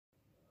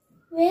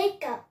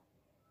Wake up,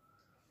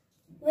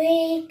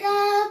 wake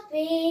up,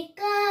 wake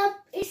up,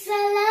 it's a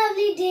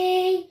lovely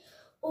day.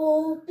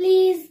 Oh,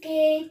 please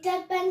get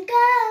up and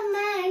come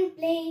and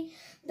play.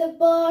 The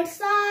birds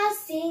are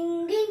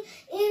singing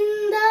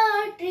in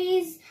the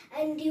trees,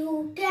 and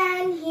you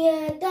can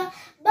hear the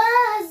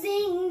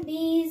buzzing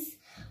bees.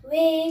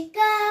 Wake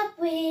up,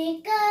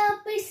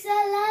 it's a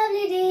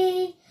lovely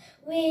day.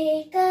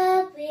 Wake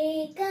up,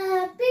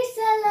 it's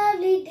a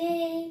lovely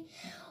day.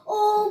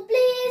 Oh,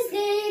 please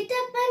get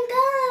up and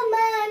come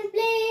and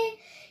play.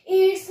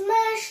 It's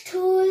much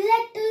too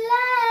late to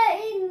lie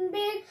in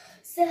bed.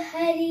 So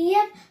hurry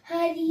up,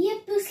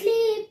 you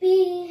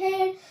sleepy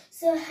head.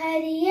 So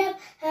hurry up,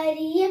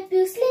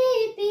 you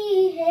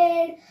sleepy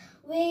head.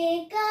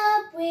 Wake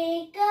up,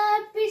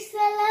 it's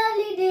a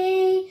lovely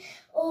day.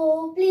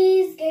 Oh,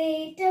 please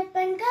get up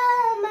and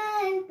come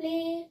and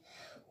play.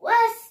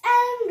 Wash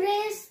and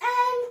dress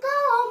and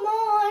come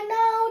on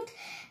out.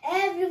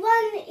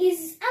 Everyone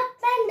is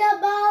up and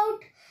about.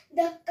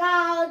 The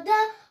cow,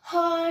 the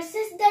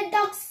horses, the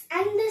dogs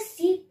and the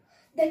sheep.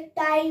 The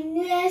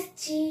tiniest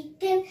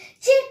chicken,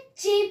 chip,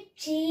 chip,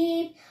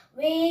 chip.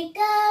 Wake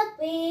up,